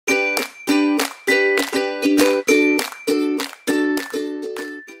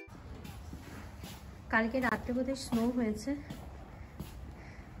কালকে রাত্রে বোধহয় স্নো হয়েছে,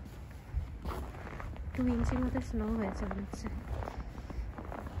 2 ইঞ্চির মতো স্নো হয়েছে মনে হচ্ছে।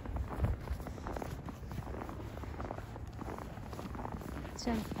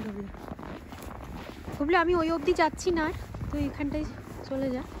 চল বুবলু, আমি ওই অবধি যাচ্ছি না, তুই এখানটায় চলে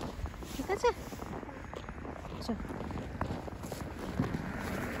যা, ঠিক আছে? চল।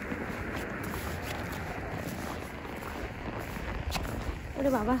 ওরে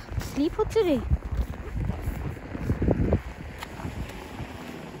বাবা, স্লিপ হচ্ছে রে।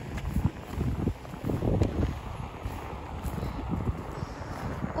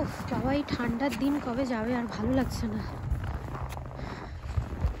 ওফ বাবা, এই ঠান্ডার দিন কবে যাবে আর ভালো লাগছে না।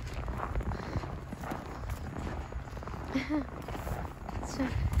 আচ্ছা,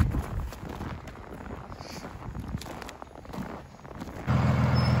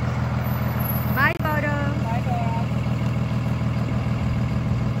 by Gaurav.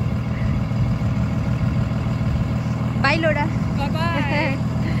 By LORA. By.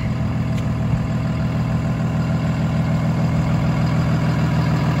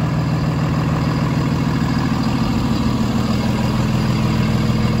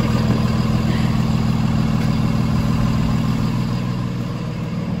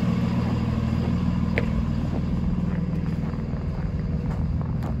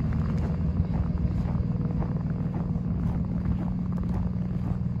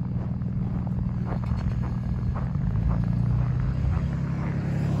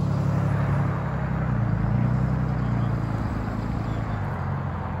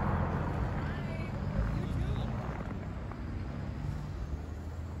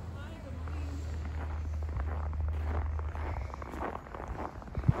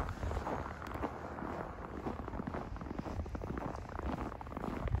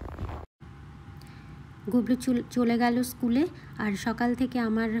 Gublu চলে গেল স্কুলে, আর সকাল থেকে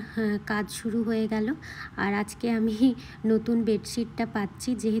আমার কাজ শুরু হয়ে গেল। আর আজকে আমি নতুন বেডশিটটা পাচ্ছি,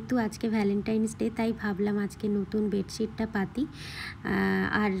 যেহেতু আজকে ভ্যালেন্টাইন্স ডে, তাই ভাবলাম আজকে নতুন বেডশিটটা পাতি।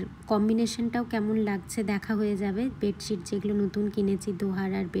 আর কম্বিনেশনটাও কেমন লাগছে দেখা হয়ে যাবে। বেডশিট যেগুলো নতুন কিনেছি,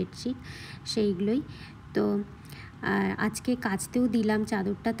 দোহার আর বেডশিট, সেইগুলোই। তো আজকে কাচতেও দিলাম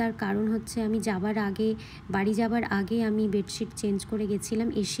চাদরটা, তার কারণ হচ্ছে আমি বাড়ি যাবার আগে আমি বেডশিট চেঞ্জ করে গেছিলাম,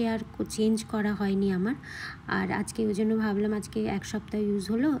 এসে আর চেঞ্জ করা হয়নি আমার। আর আজকে ওই জন্য ভাবলাম আজকে 1 সপ্তাহ ইউজ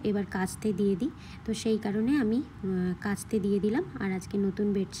হলো, এবার কাচতে দিয়ে দিই। তো সেই কারণে আমি কাচতে দিয়ে দিলাম, আর আজকে নতুন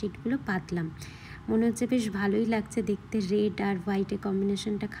বেডশিটগুলো পাতলাম। মনে হচ্ছে বেশ ভালোই লাগছে দেখতে, রেড আর হোয়াইটের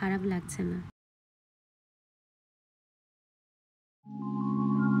কম্বিনেশনটা খারাপ লাগছে না।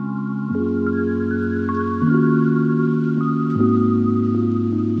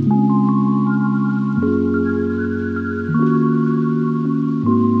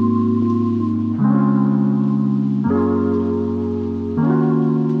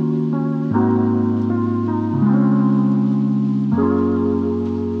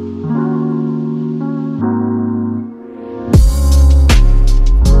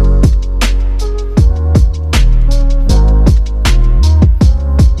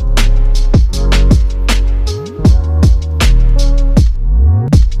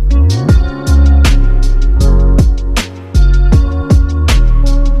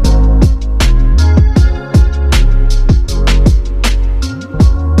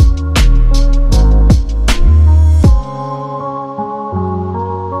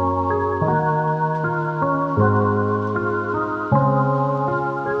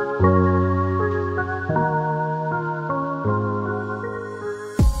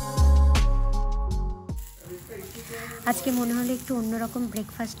 আজকে মনে হলো একটু অন্যরকম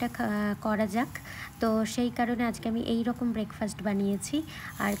ব্রেকফাস্টটা করা যাক, তো সেই কারণে আজকে আমি এই রকম ব্রেকফাস্ট বানিয়েছি।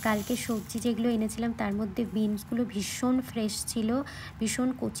 আর কালকে সবজি যেগুলো এনেছিলাম তার মধ্যে বিনসগুলো ভীষণ ফ্রেশ ছিল, ভীষণ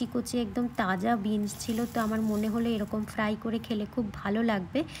কচি কচি একদম তাজা বিনস ছিল। তো আমার মনে হলো এরকম ফ্রাই করে খেলে খুব ভালো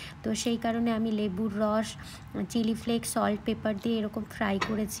লাগবে, তো সেই কারণে আমি লেবুর রস, চিলি ফ্লেক্স, সল্ট, পেপার দিয়ে এরকম ফ্রাই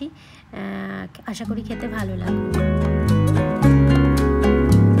করেছি। আশা করি খেতে ভালো লাগবে।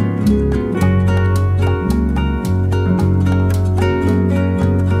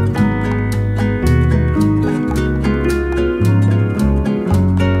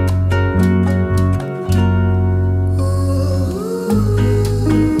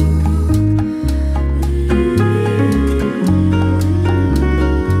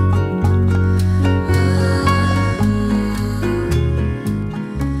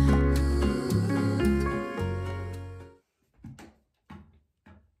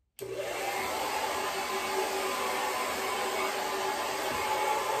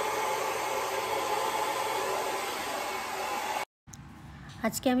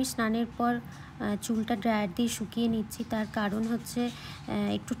 আজকে আমি স্নানের পর চুলটা ড্রায়ার দিয়ে শুকিয়ে নিচ্ছি। তার কারণ হচ্ছে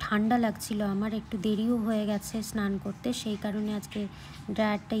একটু ঠান্ডা লাগছিল, আমার একটু দেরিও হয়ে গেছে স্নান করতে, সেই কারণে আজকে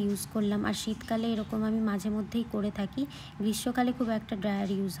ড্রায়ারটা ইউজ করলাম। আর শীতকালে এরকম আমি মাঝে মধ্যেই করে থাকি, গ্রীষ্মকালে খুব একটা ড্রায়ার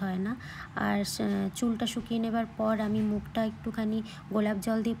ইউজ হয় না। আর চুলটা শুকিয়ে নেবার পর আমি মুখটা একটুখানি গোলাপ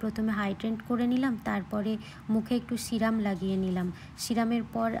জল দিয়ে প্রথমে হাইড্রেট করে নিলাম, তারপরে মুখে একটু সিরাম লাগিয়ে নিলাম। সিরামের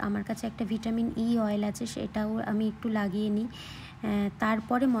পর আমার কাছে একটা ভিটামিন ই অয়েল আছে, সেটাও আমি একটু লাগিয়ে নিই,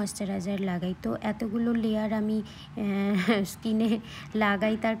 তারপরে ময়েশ্চারাইজার লাগাই। তো এতগুলো লেয়ার আমি স্কিনে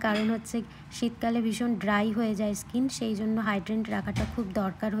লাগাই, তার কারণ হচ্ছে শীতকালে ভীষণ ড্রাই হয়ে যায় স্কিন, সেই জন্য হাইড্রেট রাখাটা খুব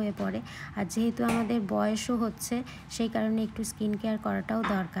দরকার হয়ে পড়ে। আর যেহেতু আমাদের বয়সও হচ্ছে, সেই কারণে একটু স্কিন কেয়ার করাটাও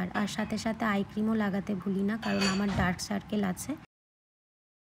দরকার। আর সাথে সাথে আই ক্রিমও লাগাতে ভুলি না, কারণ আমার ডার্ক সার্কেল আছে।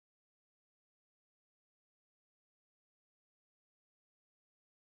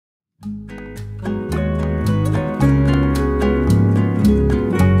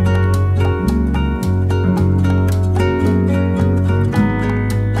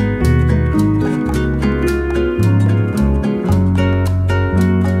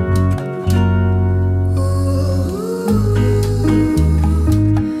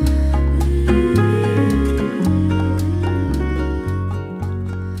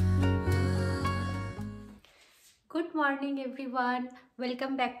 Good morning everyone,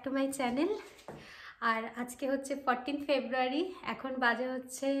 welcome back to my channel. আর আজকে হচ্ছে 14 ফেব্রুয়ারি, এখন বাজে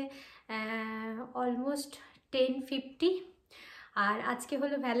হচ্ছে অলমোস্ট 10:50। আর আজকে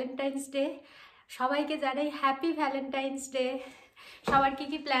হলো ভ্যালেন্টাইন্স ডে। সবাইকে জানাই হ্যাপি ভ্যালেন্টাইন্স ডে। সবার কী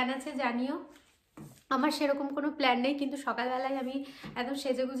কী প্ল্যান আছে জানিও। আমার সেরকম কোনো প্ল্যান নেই, কিন্তু সকালবেলায় আমি একদম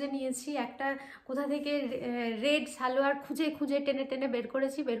সেজেগুজে নিয়েছি। একটা কোথা থেকে রেড সালোয়ার খুঁজে খুঁজে টেনে টেনে বের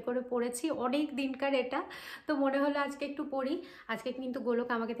করে পরেছি, অনেক দিনকার এটা। তো মনে হলো আজকে একটু পরি। আজকে কিন্তু গোলক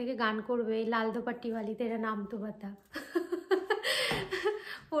আমাকে থেকে গান করবে, লাল দোপাট্টিওয়ালি তেরা নাম তো বাতা।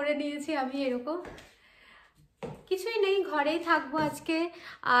 পরে নিয়েছি আমি এরকম, কিছুই নেই, ঘরেই থাকবো আজকে।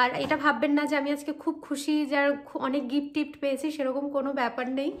 আর এটা ভাববেন না যে আমি আজকে খুব খুশি, যার অনেক গিফট টিফট পেয়েছি, সেরকম কোনো ব্যাপার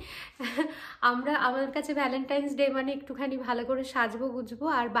নেই। আমার কাছে ভ্যালেন্টাইন্স ডে মানে একটুখানি ভালো করে সাজবো গুজবো,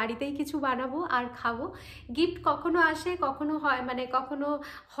 আর বাড়িতেই কিছু বানাবো আর খাবো। গিফট কখনো আসে, কখনো হয়, মানে কখনো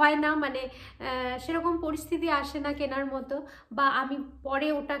হয় না, মানে সেরকম পরিস্থিতি আসে না কেনার মতো, বা আমি পরে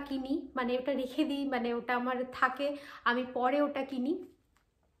ওটা কিনি, মানে ওটা রেখে দিই, মানে ওটা আমার থাকে, আমি পরে ওটা কিনি।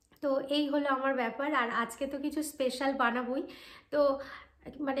 তো এই হলো আমার ব্যাপার। আর আজকে তো কিছু স্পেশাল বানাবোই। তো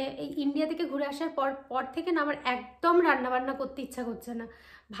মানে এই ইন্ডিয়া থেকে ঘুরে আসার পর থেকে না আমার একদম রান্নাবান্না করতে ইচ্ছা করছে না,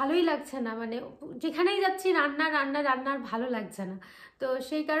 ভালোই লাগছে না, মানে যেখানেই যাচ্ছি রান্না রান্না রান্না, আর ভালো লাগছে না। তো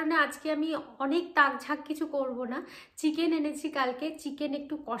সেই কারণে আজকে আমি অনেক তাকঝাক কিছু করব না। চিকেন এনেছি কালকে, চিকেন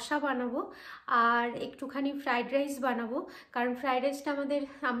একটু কষা বানাবো, আর একটুখানি ফ্রাইড রাইস বানাবো, কারণ ফ্রাইড রাইসটা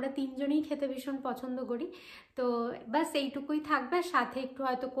আমরা তিনজনেই খেতে ভীষণ পছন্দ করি। তো বাস এইটুকুই থাকবে, সাথে একটু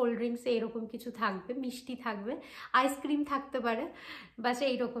হয়তো কোল্ড ড্রিঙ্কস এরকম কিছু থাকবে, মিষ্টি থাকবে, আইসক্রিম থাকতে পারে, বাস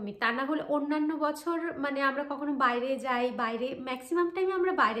এইরকমই। তা না হলে অন্যান্য বছর মানে আমরা কখনো বাইরে যাই, বাইরে ম্যাক্সিমাম টাইমে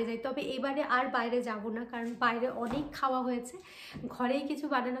আমরা বাইরে যাই, তবে এবারে আর বাইরে যাব না, কারণ বাইরে অনেক খাওয়া হয়েছে, ঘরেই কিছু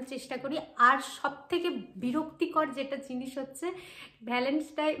বানানোর চেষ্টা করি। আর সব থেকে বিরক্তিকর যেটা জিনিস হচ্ছে,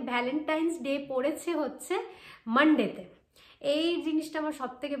 ভ্যালেন্টাইন্স ডে পড়েছে হচ্ছে মানডেতে। এই জিনিসটা আমার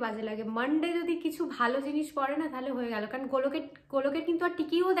সব থেকে বাজে লাগে। মানডে যদি কিছু ভালো জিনিস পড়ে না, তাহলে হয়ে গেল, কারণ গোলকে কিন্তু আর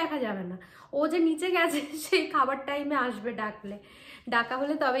টিকিও দেখা যাবে না। ও যে নিচে গেছে সেই খাবার টাইমে আসবে, ডাকা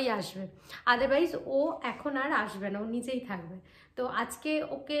হলে তবেই আসবে, আদারওয়াইজ ও এখন আর আসবে না, ও নিচেই থাকবে। তো আজকে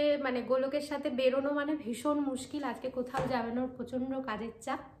ওকে মানে গোলকের সাথে বেরোনো মানে ভীষণ মুশকিল, আজকে কোথাও যাবে না, ওর প্রচণ্ড কাজের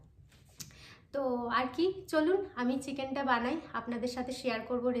চাপ। তো আর কি, চলুন আমি চিকেনটা বানাই, আপনাদের সাথে শেয়ার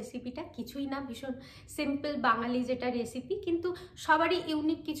করব রেসিপিটা। কিছুই না, ভীষণ সিম্পল বাঙালি যেটা রেসিপি, কিন্তু সবারই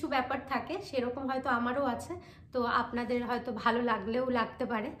ইউনিক কিছু ব্যাপার থাকে, সেরকম হয়তো আমারও আছে, তো আপনাদের হয়তো ভালো লাগলেও লাগতে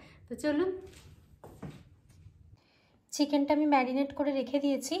পারে। তো চলুন। চিকেনটা আমি ম্যারিনেট করে রেখে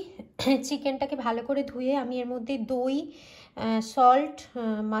দিয়েছি। চিকেনটাকে ভালো করে ধুয়ে আমি এর মধ্যে দই, সল্ট,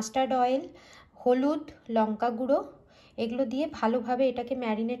 মাস্টার্ড অয়েল, হলুদ, লঙ্কা গুঁড়ো এগুলো দিয়ে ভালোভাবে এটাকে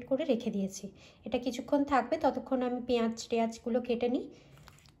ম্যারিনেট করে রেখে দিয়েছি। এটা কিছুক্ষণ থাকবে, ততক্ষণ আমি পেঁয়াজগুলো কেটে নিই।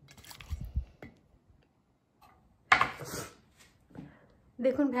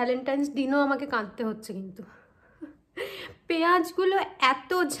 দেখুন, ভ্যালেন্টাইন্স দিনও আমাকে কাঁদতে হচ্ছে, কিন্তু পেঁয়াজগুলো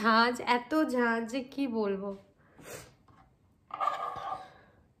এত ঝাঁঝ যে কি বলবো।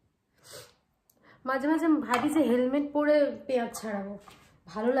 মাঝে মাঝে ভাবি যে হেলমেট পরে পেঁয়াজ ছাড়াবো,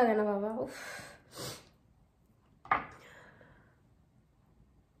 ভালো লাগে না বাবা।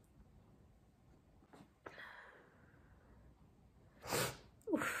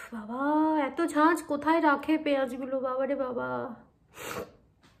 উফ বাবা, এত ঝাঁঝ কোথায় রাখে পেঁয়াজগুলো, বাবারে বাবা,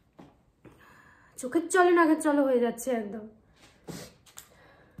 চোখের চলে নাকের চলে হয়ে যাচ্ছে একদম।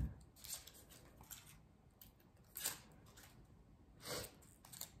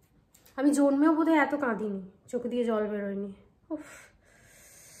 আমি জন্মেও বোধহয় এত কাঁদিনি, চোখ দিয়ে জল বেরোয়নি। উফ,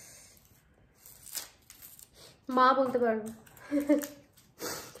 মা বলতে পারবে।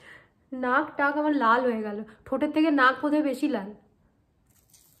 নাক টাক আমার লাল হয়ে গেল, ঠোঁটের থেকে নাক বোধহয় বেশি লাল।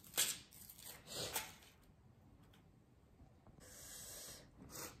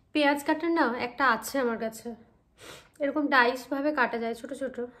 পেঁয়াজ কাটার না একটা আছে আমার কাছে, এরকম ডাইস ভাবে কাটা যায় ছোট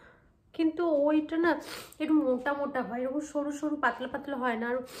ছোট, কিন্তু ওইটা না একটু মোটা মোটা হয়, এরকম সরু সরু পাতলা পাতলা হয় না,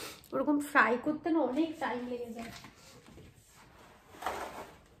 আর ওরকম ফ্রাই করতে না অনেক টাইম লেগে যায়,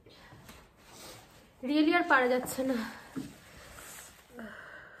 রিয়েলি আর পারা যাচ্ছে না।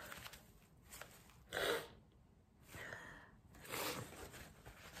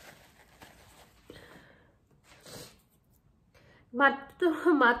 মাত্র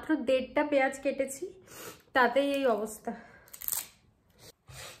 1.5টা পেঁয়াজ কেটেছি, তাতেই এই অবস্থা।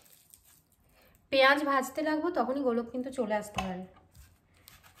 পেঁয়াজ ভাজতে লাগবো, তখনই গোলক কিন্তু চলে আসতে পারে,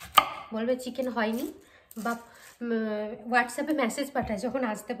 বলবে চিকেন হয়নি, বা হোয়াটসঅ্যাপে মেসেজ পাঠায় যখন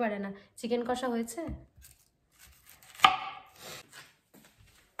আসতে পারে না, চিকেন কষা হয়েছে।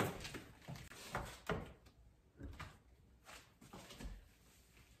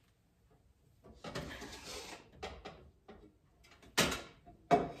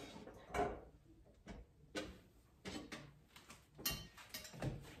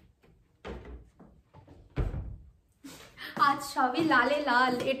 আজ সবই লালে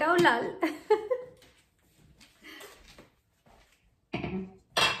লাল, এটাও লাল।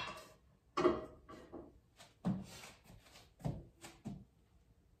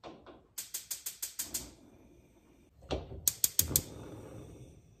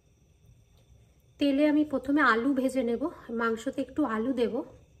 তেলে আমি প্রথমে আলু ভেজে নেব, মাংসতে একটু আলু দেব,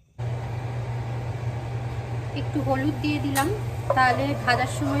 একটু হলুদ দিয়ে দিলাম, তাহলে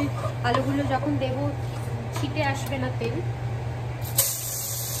ভাজার সময় আলুগুলো যখন দেব ছিটে আসবে না তেল।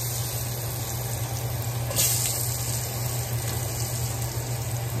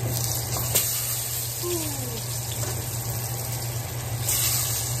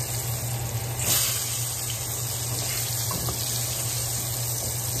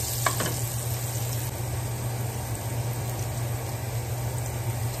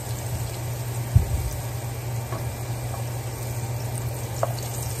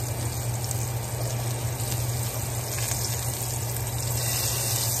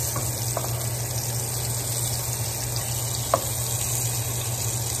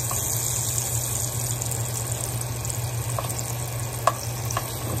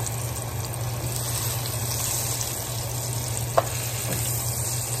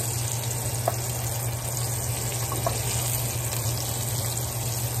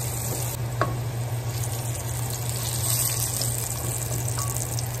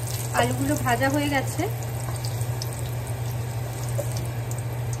 আলুগুলো ভাজা হয়ে গেছে,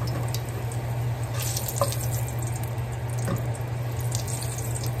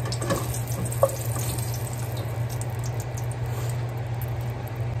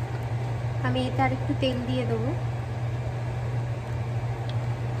 আমি এতে আর একটু তেল দিয়ে দেবো।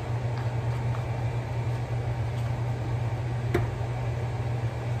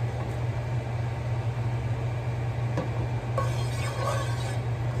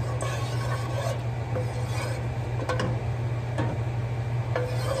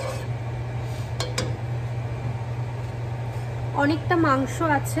 অনেকটা মাংস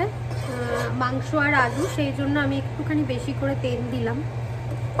আছে, মাংস আর আলু, সেই জন্য আমি একটুখানি বেশি করে তেল দিলাম।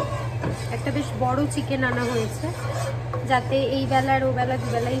 একটা বেশ বড় চিকেন আনা হয়েছে, যাতে এই বেলা আর ও বেলা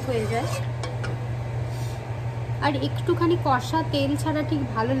দুবেলাই হয়ে যায়। আর একটুখানি কষা তেল ছাড়া ঠিক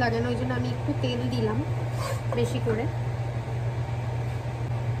ভালো লাগে না, ওই জন্য আমি একটু তেল দিলাম বেশি করে।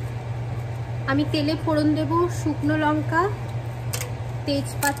 আমি তেলে ফোড়ন দেব শুকনো লঙ্কা,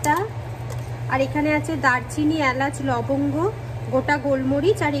 তেজপাতা, আর এখানে আছে দারচিনি, এলাচ, লবঙ্গ, গোটা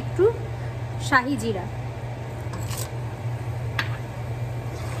গোলমরিচ আর একটু শাহি জিরা।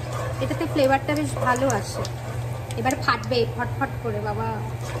 এটাতে ফ্লেভারটা বেশ ভালো আসে। এবার ফাটবে ফটফট করে বাবা।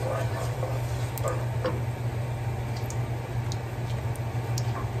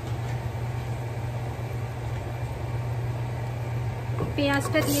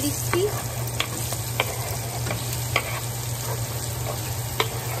 পেঁয়াজটা দিয়ে দিচ্ছি,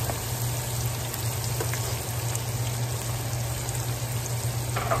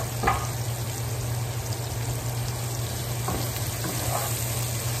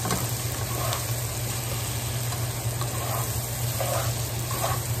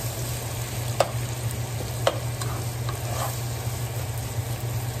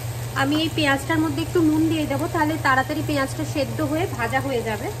 আমি এই পেঁয়াজটার মধ্যে একটু নুন দিয়ে দেবো, তাহলে তাড়াতাড়ি পেঁয়াজটা সেদ্ধ হয়ে ভাজা হয়ে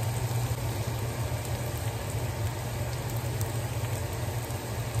যাবে।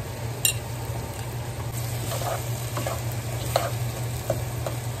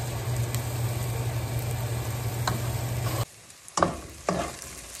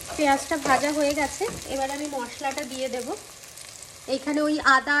 পেঁয়াজটা ভাজা হয়ে গেছে, এবার আমি মশলাটা দিয়ে দেব। এইখানে ওই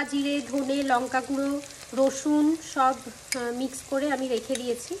আদা, জিরে, ধনে, লঙ্কা গুঁড়ো, রসুন সব মিক্স করে আমি রেখে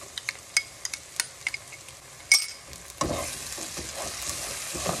দিয়েছি।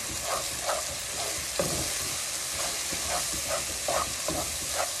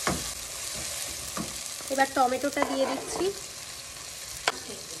 এবার টমেটোটা দিয়ে দিচ্ছি।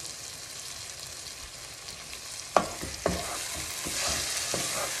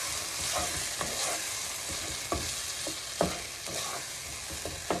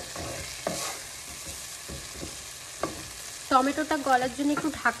 টমেটোটা গলার জন্য একটু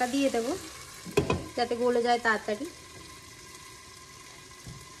ঢাকা দিয়ে দেব যাতে গলে যায় তাড়াতাড়ি।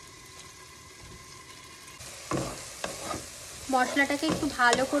 মশলাটাকে একটু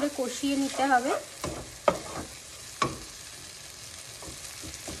ভালো করে কষিয়ে নিতে হবে।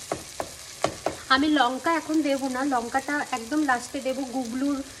 আমি লঙ্কা এখন দেব না, লঙ্কাটা একদম লাস্টে দেব,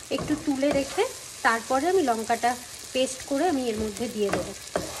 গুগলুর একটু তুলে রেখে তারপরে আমি লঙ্কাটা পেস্ট করে আমি এর মধ্যে দিয়ে দেবো,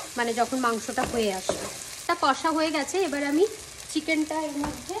 মানে যখন মাংসটা হয়ে আসবে। তা কষা হয়ে গেছে, এবার আমি চিকেনটা এর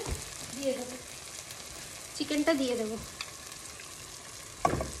মধ্যে দিয়ে দেবো। চিকেনটা দিয়ে দেবো।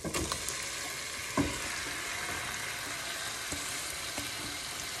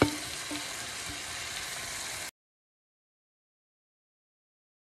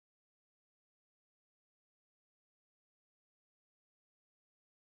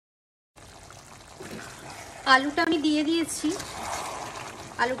 আলুটা আমি দিয়ে দিয়েছি,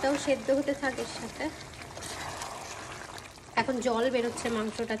 আলুটাও সেদ্ধ হতে থাকে সাথে। এখন জল বেরোচ্ছে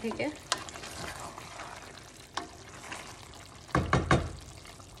মাংসটা থেকে।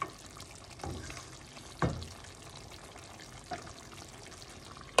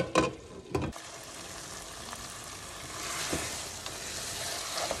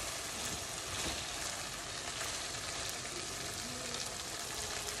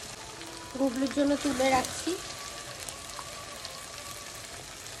 গুগলুর জন্য তুলে রাখছি।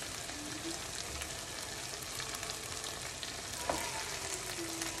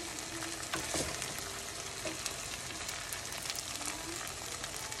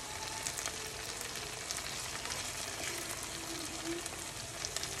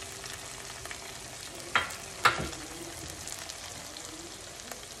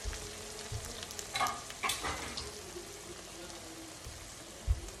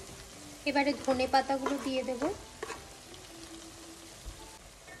 এবারে ধনে পাতাগুলো দিয়ে দেব।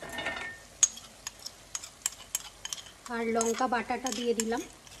 আর লঙ্কা বাটাটা দিয়ে দিলাম।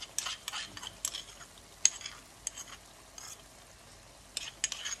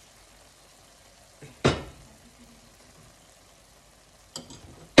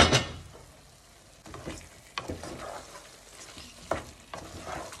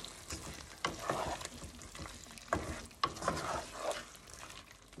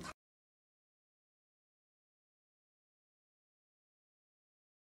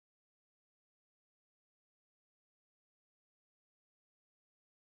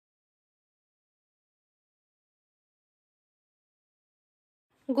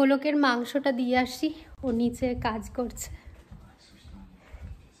 গোলকের মাংসটা দিয়ে আসি, ও নিচে কাজ করছে।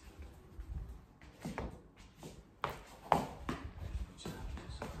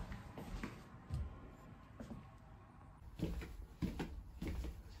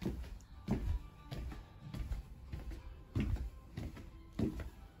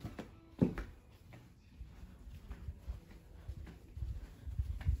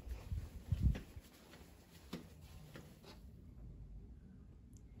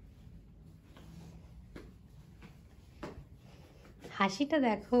 হাসিটা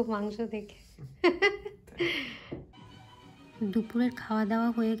দেখো মাংস দেখে। দুপুরের খাওয়া দাওয়া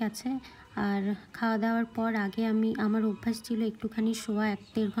হয়ে গেছে, আর খাওয়া দাওয়ার পর আগে আমার অভ্যাস ছিল একটুখানি শোয়া,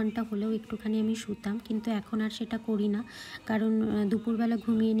 1-1.5 ঘন্টা হলেও একটুখানি আমি শুতাম, কিন্তু এখন আর সেটা করি না। কারণ দুপুরবেলা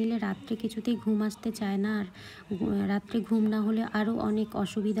ঘুমিয়ে নিলে রাত্রে কিছুতেই ঘুম আসতে চায় না, আর রাত্রে ঘুম না হলে আরও অনেক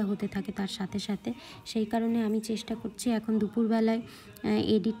অসুবিধা হতে থাকে তার সাথে সাথে। সেই কারণে আমি চেষ্টা করছি এখন দুপুরবেলায়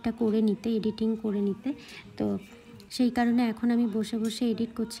এডিটিং করে নিতে। তো সেই কারণে এখন আমি বসে বসে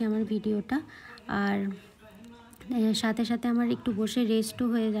এডিট করছি আমার ভিডিওটা, আর সাথে সাথে আমার একটু বসে রেস্টও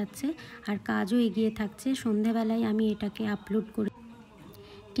হয়ে যাচ্ছে আর কাজও এগিয়ে থাকছে। সন্ধেবেলায় আমি এটাকে আপলোড করে,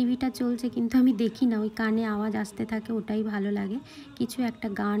 টিভিটা চলছে কিন্তু আমি দেখি না, ওই কানে আওয়াজ আসতে থাকে, ওটাই ভালো লাগে। কিছু একটা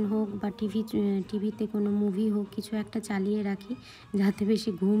গান হোক বা টিভিতে কোনো মুভি হোক, কিছু একটা চালিয়ে রাখি যাতে বেশি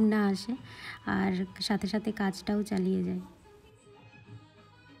ঘুম না আসে, আর সাথে সাথে কাজটাও চালিয়ে যায়।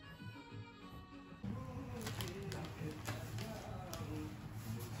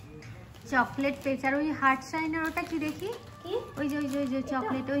 চকলেট পেয়েছে, আর ওই হার্ট সাইনের ওটা কি দেখি, ওই যে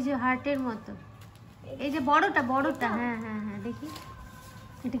চকলেট, ওই যে হার্টের মতো, এই যে বড়টা, হ্যাঁ হ্যাঁ হ্যাঁ দেখি,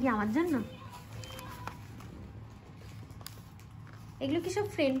 এটা কি আমার জন্য? এগুলো কি সব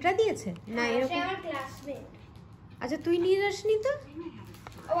ফ্রেন্ডরা দিয়েছে না এরকম? আমার ক্লাসমেট। আচ্ছা তুই নিয়ে যাসনি তো?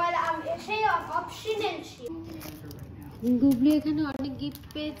 সেই অপশনাল ছিল। গুবলু এখানে অনেক গিফট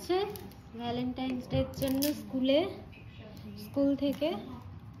পেয়েছে ভ্যালেন্টাইন্স ডে এর জন্য স্কুল থেকে।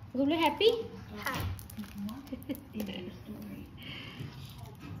 গুবলু হ্যাপি? হ্যাঁ।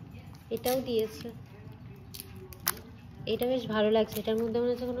 এটাও দিয়েছে, এটা বেশ ভালো লাগছে, এটার মধ্যে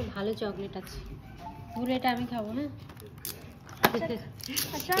মনে হচ্ছে কোনো ভালো চকলেট আছে। গুবলু এটা আমি খাবো। হ্যাঁ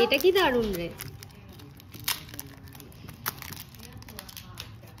এটা কি দারুণ রে।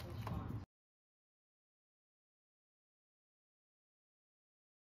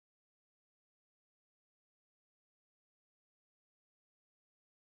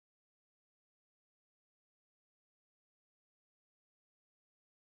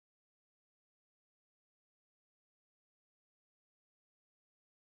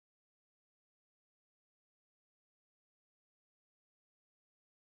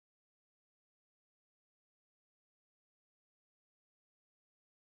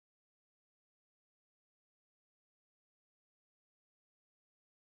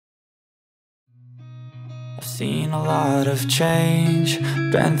 I've seen a lot of change,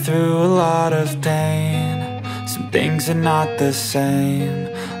 been through a lot of pain. Some things are not the same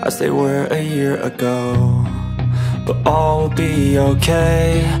as they were a year ago, but all will be okay.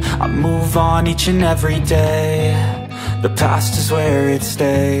 I move on each and every day. The past is where it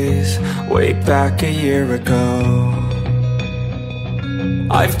stays, way back a year ago.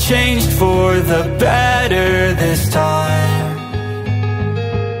 I've changed for the better this time.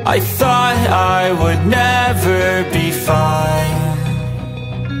 I thought I would never be fine.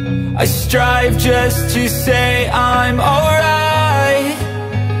 I strive just to say I'm alright,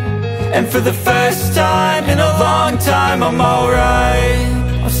 and for the first time in a long time I'm alright.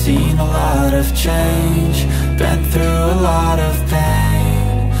 I've seen a lot of change, been through a lot of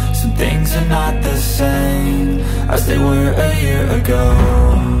pain. Some things are not the same as they were a year ago,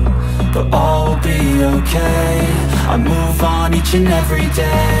 but all will be okay. I move on each and every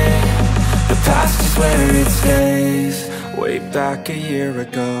day. The past is where it stays, way back a year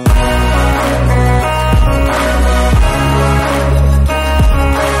ago.